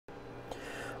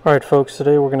Alright folks,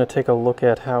 today we're going to take a look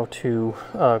at how to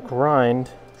grind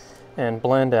and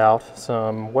blend out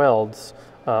some welds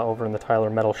over in the Tyler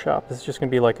Metal Shop. This is just going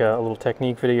to be like a little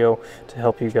technique video to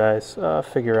help you guys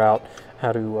figure out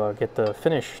how to get the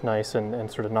finish nice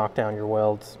and sort of knock down your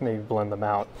welds, maybe blend them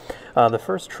out. The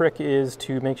first trick is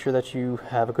to make sure that you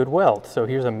have a good weld. So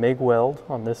here's a MIG weld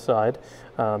on this side,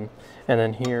 and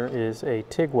then here is a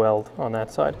TIG weld on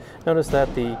that side. Notice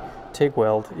that the TIG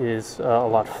weld is a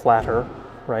lot flatter,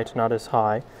 right, not as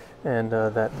high, and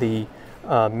that the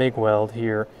MIG weld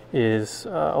here is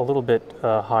a little bit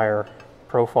higher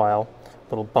profile,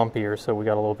 a little bumpier, so we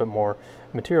got a little bit more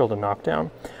material to knock down.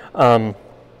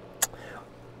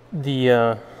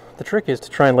 The trick is to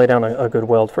try and lay down a good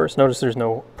weld first. Notice there's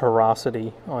no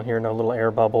porosity on here, no little air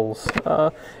bubbles.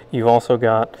 You've also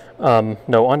got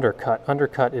no undercut.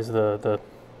 Undercut is the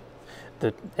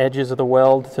edges of the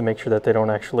weld to make sure that they don't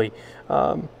actually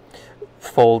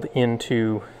fold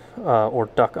into or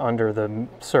duck under the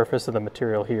surface of the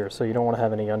material here. So you don't want to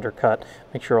have any undercut.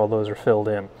 Make sure all those are filled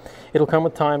in. It'll come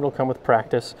with time, it'll come with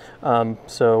practice.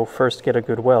 So first get a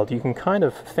good weld. You can kind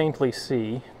of faintly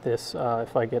see this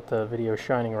if I get the video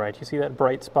shining right. You see that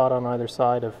bright spot on either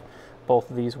side of both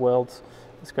of these welds?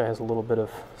 This guy has a little bit of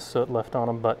soot left on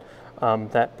him, but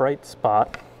that bright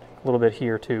spot, a little bit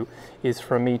here too, is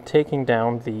from me taking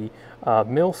down the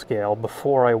mill scale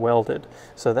before I welded.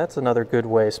 So that's another good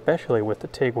way, especially with the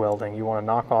TIG welding. You want to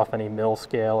knock off any mill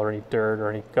scale or any dirt or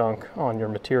any gunk on your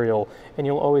material, and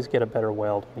you'll always get a better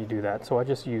weld when you do that. So I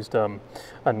just used a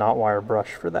knot wire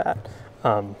brush for that.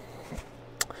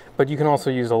 But you can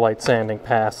also use a light sanding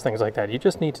pass, things like that. You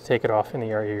just need to take it off in the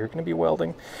area you're going to be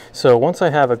welding. So once I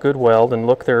have a good weld, and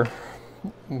look, they're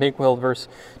MIG weld versus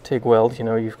TIG weld, you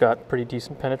know, you've got pretty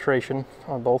decent penetration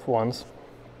on both ones.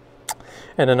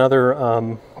 And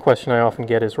another question I often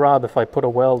get is, Rob, if I put a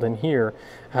weld in here,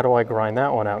 how do I grind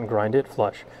that one out and grind it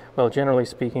flush? Well, generally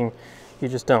speaking, you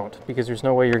just don't, because there's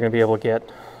no way you're going to be able to get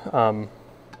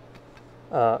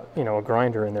you know, a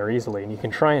grinder in there easily. And you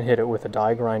can try and hit it with a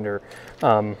die grinder,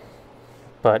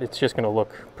 but it's just going to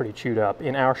look pretty chewed up.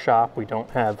 In our shop, we don't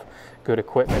have good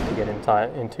equipment to get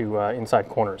inside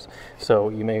corners, so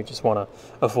you may just want to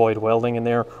avoid welding in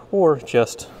there, or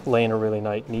just lay in a really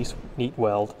neat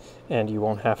weld, and you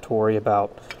won't have to worry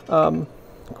about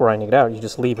grinding it out. You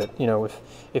just leave it. You know,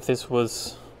 if this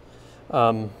was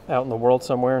out in the world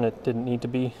somewhere and it didn't need to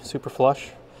be super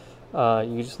flush,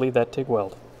 you just leave that TIG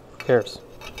weld. Who cares?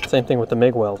 Same thing with the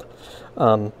MIG weld.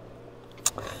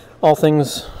 All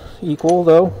things equal,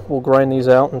 though, we'll grind these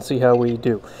out and see how we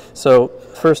do. So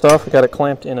first off, we got it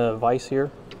clamped in a vise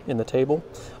here in the table.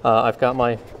 I've got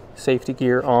my safety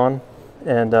gear on,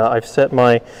 and I've set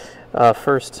my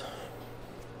first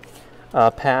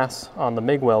pass on the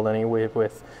MIG weld anyway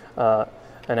with an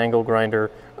angle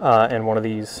grinder and one of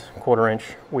these 1/4-inch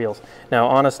wheels. Now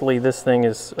honestly, this thing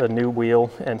is a new wheel,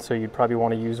 and so you'd probably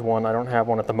want to use one. I don't have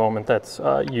one at the moment that's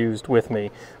used with me,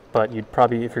 but you'd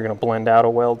probably, if you're going to blend out a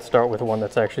weld, start with one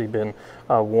that's actually been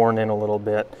worn in a little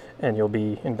bit, and you'll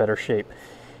be in better shape.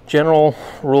 General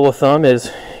rule of thumb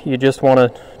is you just want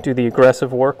to do the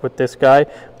aggressive work with this guy,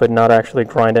 but not actually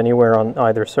grind anywhere on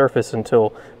either surface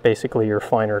until basically your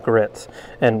finer grits.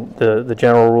 And the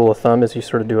general rule of thumb is you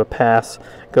sort of do a pass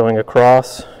going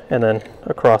across and then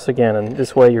across again, and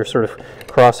this way you're sort of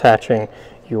cross-hatching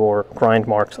your grind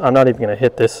marks. I'm not even going to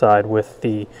hit this side with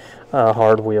the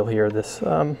hard wheel here, this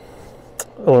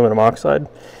aluminum oxide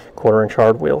 1/4-inch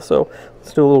hard wheel. So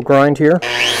let's do a little grind here.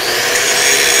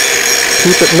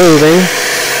 Keep it moving,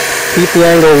 keep the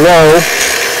angle low,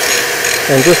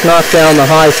 and just knock down the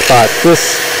high spots. This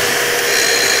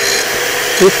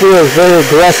wheel is very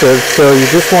aggressive, so you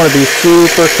just want to be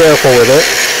super careful with it.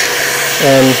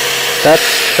 And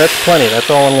that's plenty.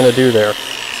 That's all I'm going to do there.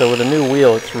 So with a new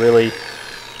wheel, it's really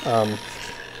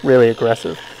really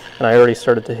aggressive. And I already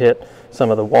started to hit some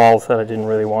of the walls that I didn't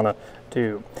really want to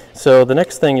do. So the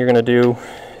next thing you're going to do,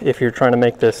 if you're trying to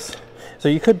make this, so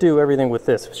you could do everything with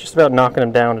this. It's just about knocking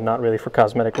them down and not really for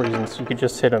cosmetic reasons. You could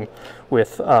just hit them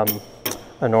with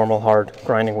a normal hard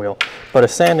grinding wheel. But a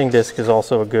sanding disc is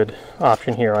also a good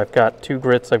option here. I've got 2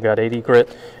 grits, I've got 80 grit,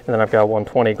 and then I've got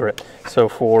 120 grit. So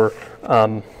for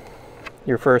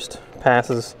your first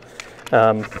passes,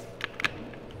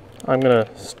 I'm going to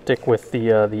stick with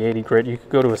the 80 grit. You could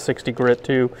go to a 60 grit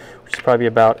too, which is probably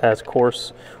about as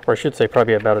coarse, or I should say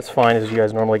probably about as fine as you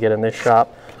guys normally get in this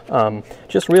shop.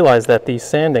 Just realize that these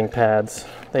sanding pads,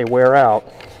 they wear out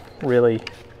really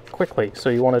quickly, so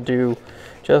you want to do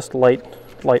just light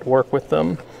work with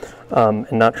them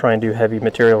and not try and do heavy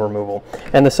material removal.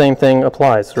 And the same thing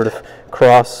applies, sort of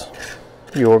cross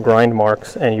your grind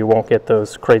marks and you won't get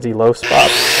those crazy low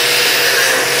spots.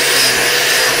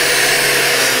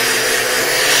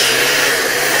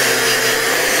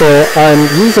 So I'm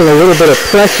using a little bit of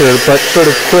pressure, but sort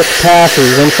of quick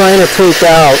passes. I'm trying to take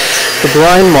out the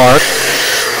grind marks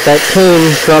that came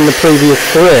from the previous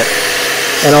grit.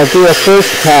 And I'll do a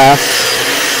first pass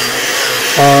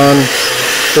on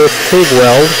this TIG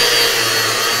weld.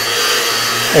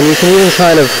 And you can even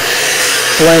kind of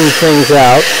blend things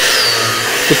out.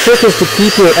 The trick is to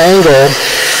keep your angle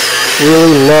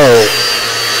really low.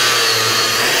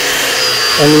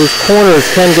 And these corners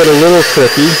can get a little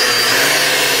tricky.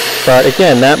 But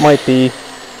again, that might be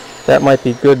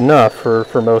good enough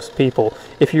for most people.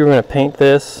 If you were going to paint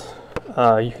this,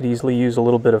 you could easily use a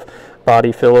little bit of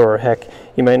body filler, or heck,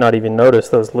 you might not even notice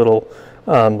those little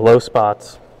low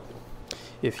spots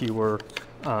if you were,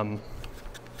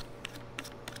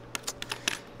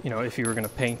 if you were going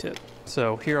to paint it.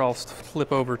 So here I'll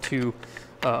flip over to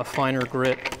a finer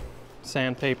grit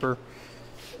sandpaper,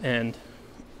 and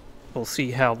we'll see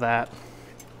how that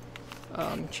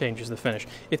changes the finish.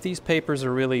 If these papers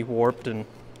are really warped and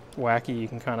wacky, you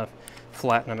can kind of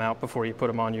flatten them out before you put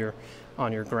them on your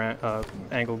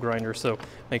angle grinder, so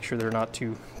make sure they're not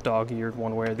too dog-eared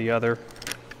one way or the other.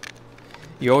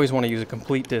 You always want to use a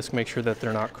complete disc, make sure that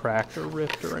they're not cracked or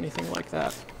ripped or anything like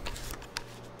that.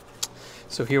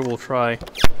 So here we'll try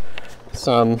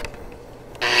some,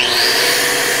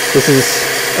 this is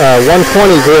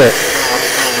 120 grit.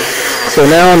 So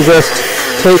now I'm just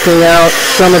taking out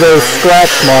some of those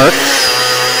scratch marks,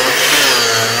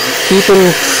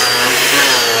 keeping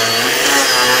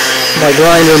my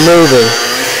grinder moving.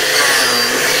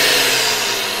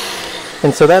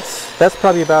 And so that's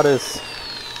probably about as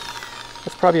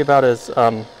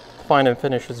fine and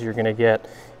finish as you're going to get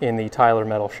in the Tyler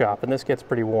metal shop. And this gets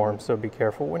pretty warm, so be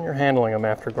careful when you're handling them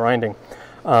after grinding.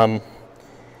 And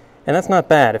that's not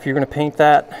bad. If you're going to paint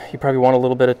that, you probably want a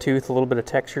little bit of tooth, a little bit of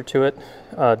texture to it,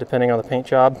 depending on the paint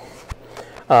job.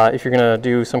 If you're going to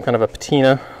do some kind of a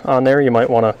patina on there, you might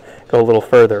want to go a little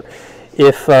further.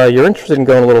 If you're interested in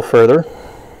going a little further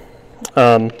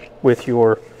with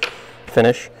your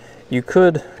finish, you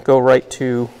could go right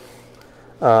to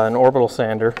an orbital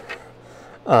sander.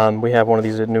 We have one of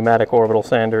these pneumatic orbital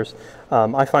sanders.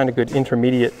 I find a good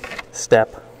intermediate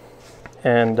step,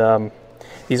 and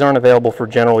these aren't available for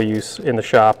general use in the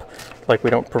shop. Like, we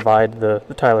don't provide, the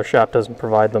Tyler shop doesn't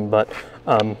provide them, but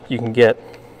you can get,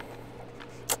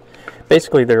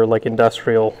 basically they're like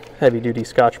industrial heavy-duty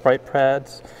Scotch-Brite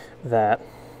pads that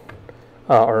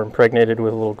are impregnated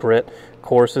with a little grit.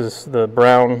 Coarse is the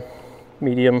brown,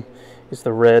 medium is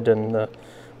the red, and the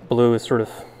blue is sort of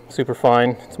super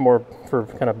fine. It's more for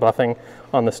kind of buffing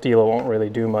on the steel. It won't really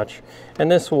do much. And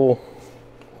this will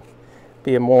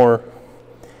be a more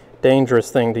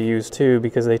dangerous thing to use too,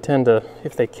 because they tend to,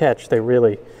 if they catch, they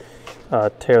really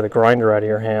tear the grinder out of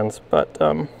your hands. But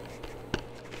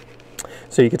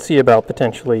so you could see about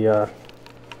potentially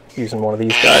using one of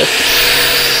these guys.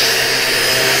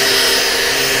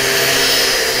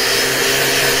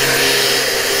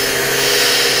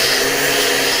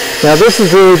 Now this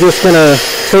is really just going to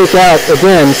take out,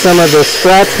 again, some of the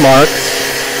scratch marks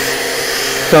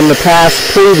from the past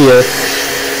previous,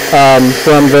 I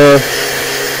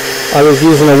was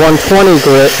using a 120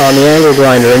 grit on the angle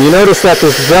grinder, and you notice that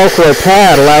this Velcro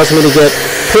pad allows me to get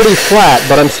pretty flat,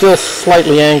 but I'm still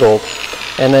slightly angled.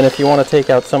 And then if you want to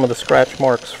take out some of the scratch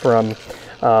marks from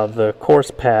the coarse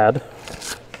pad,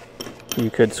 you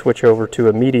could switch over to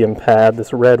a medium pad,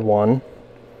 this red one.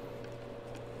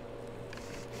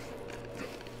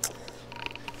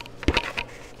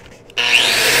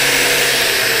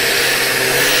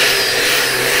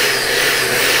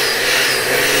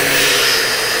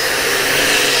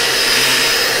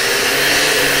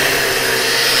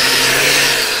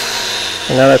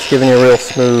 And now that's giving you a real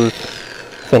smooth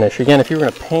finish. Again, if you were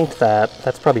going to paint that,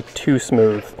 that's probably too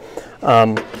smooth.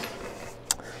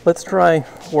 Let's try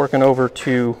working over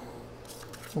to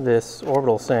this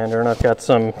orbital sander, and I've got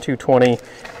some 220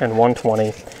 and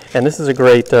 120. And this is a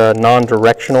great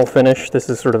non-directional finish. This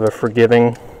is sort of a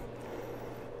forgiving,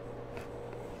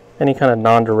 any kind of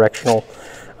non-directional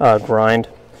grind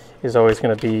is always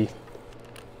going to be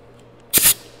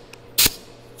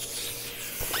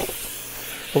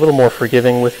a little more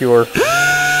forgiving with your,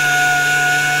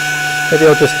 maybe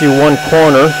I'll just do one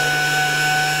corner.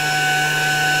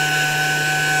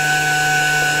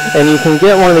 And you can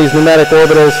get one of these pneumatic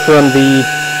orbitals from the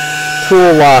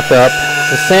tool lockup.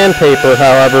 The sandpaper,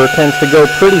 however, tends to go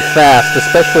pretty fast,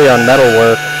 especially on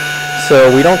metalwork.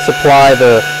 So we don't supply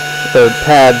the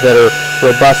pads that are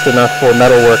robust enough for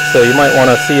metalwork. So you might want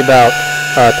to see about,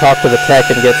 talk to the tech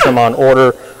and get some on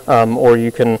order, or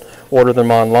you can order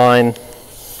them online.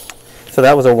 So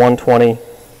that was a 120,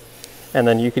 and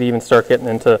then you could even start getting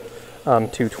into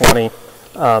 220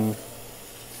 And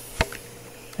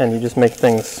you just make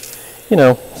things, you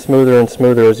know, smoother and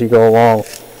smoother as you go along.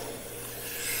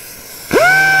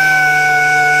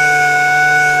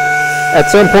 At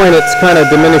some point it's kind of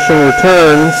diminishing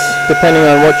returns depending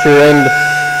on what your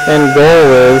end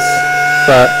goal is,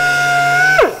 but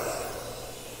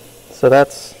so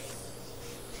that's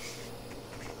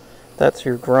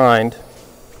your grind.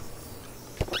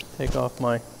 Take off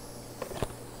my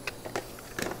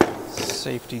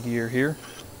safety gear here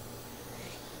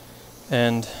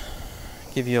and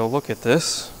give you a look at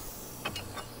this.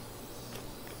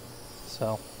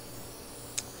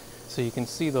 So you can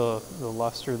see the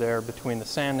luster there between the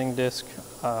sanding disc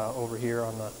over here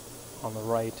on the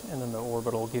right, and then the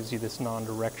orbital gives you this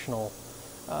non-directional.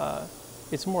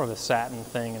 It's more of a satin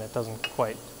thing, and it doesn't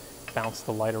quite bounce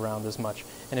the light around as much.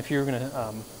 And if you're going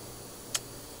to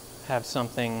have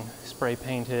something spray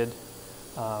painted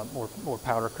or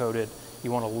powder coated,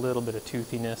 you want a little bit of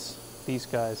toothiness. These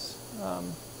guys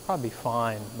probably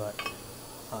fine, but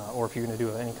or if you're going to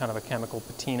do any kind of a chemical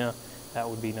patina, that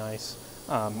would be nice.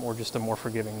 Or just a more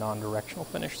forgiving non-directional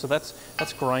finish. So that's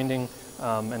grinding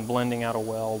and blending out a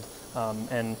weld.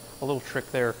 And a little trick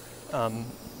there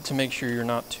to make sure you're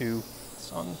not too,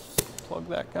 let's unplug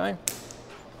that guy,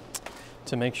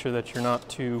 to make sure that you're not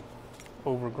too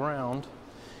overground.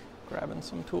 Grabbing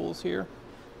some tools here.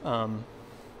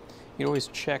 You always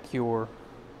check your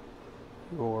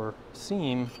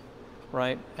seam,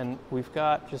 right? And we've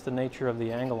got just the nature of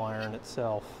the angle iron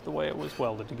itself, the way it was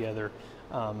welded together.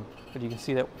 But you can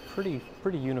see that pretty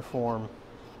uniform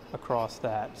across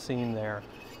that seam there.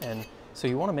 And so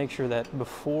you want to make sure that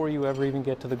before you ever even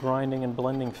get to the grinding and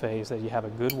blending phase, that you have a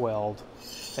good weld,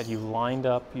 that you lined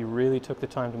up, you really took the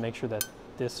time to make sure that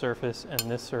this surface and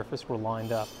this surface were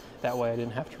lined up. That way I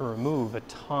didn't have to remove a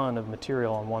ton of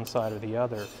material on one side or the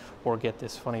other, or get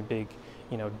this funny big,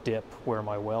 you know, dip where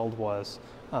my weld was.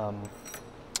 And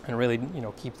really, you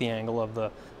know, keep the angle of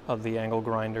the angle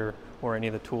grinder or any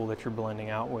of the tool that you're blending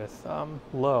out with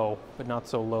low, but not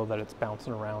so low that it's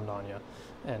bouncing around on you.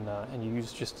 And you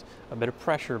use just a bit of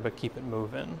pressure, but keep it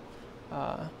moving,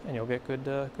 and you'll get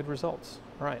good results.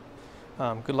 All right,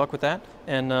 good luck with that.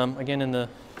 And again, in the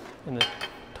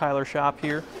Tyler shop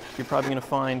here, you're probably going to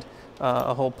find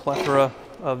a whole plethora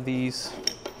of these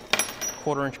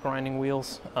 1/4-inch grinding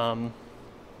wheels, and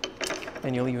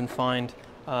you'll even find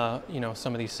you know,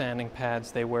 some of these sanding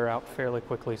pads. They wear out fairly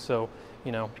quickly, so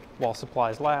you know, while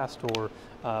supplies last, or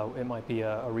it might be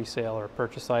a resale or a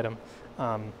purchase item.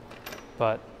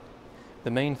 But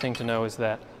the main thing to know is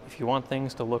that if you want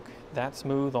things to look that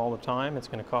smooth all the time, it's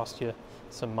going to cost you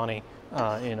some money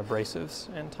in abrasives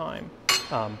and time.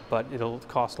 But it'll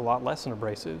cost a lot less in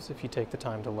abrasives if you take the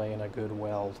time to lay in a good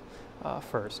weld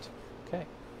first. Okay,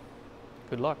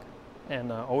 good luck.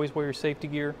 And always wear your safety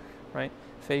gear, right?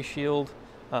 Face shield.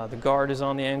 The guard is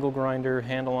on the angle grinder,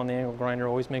 handle on the angle grinder.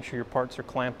 Always make sure your parts are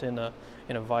clamped in a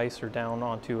vise or down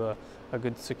onto a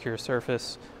good secure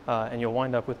surface, and you'll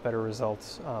wind up with better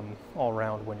results all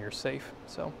around when you're safe.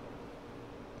 So.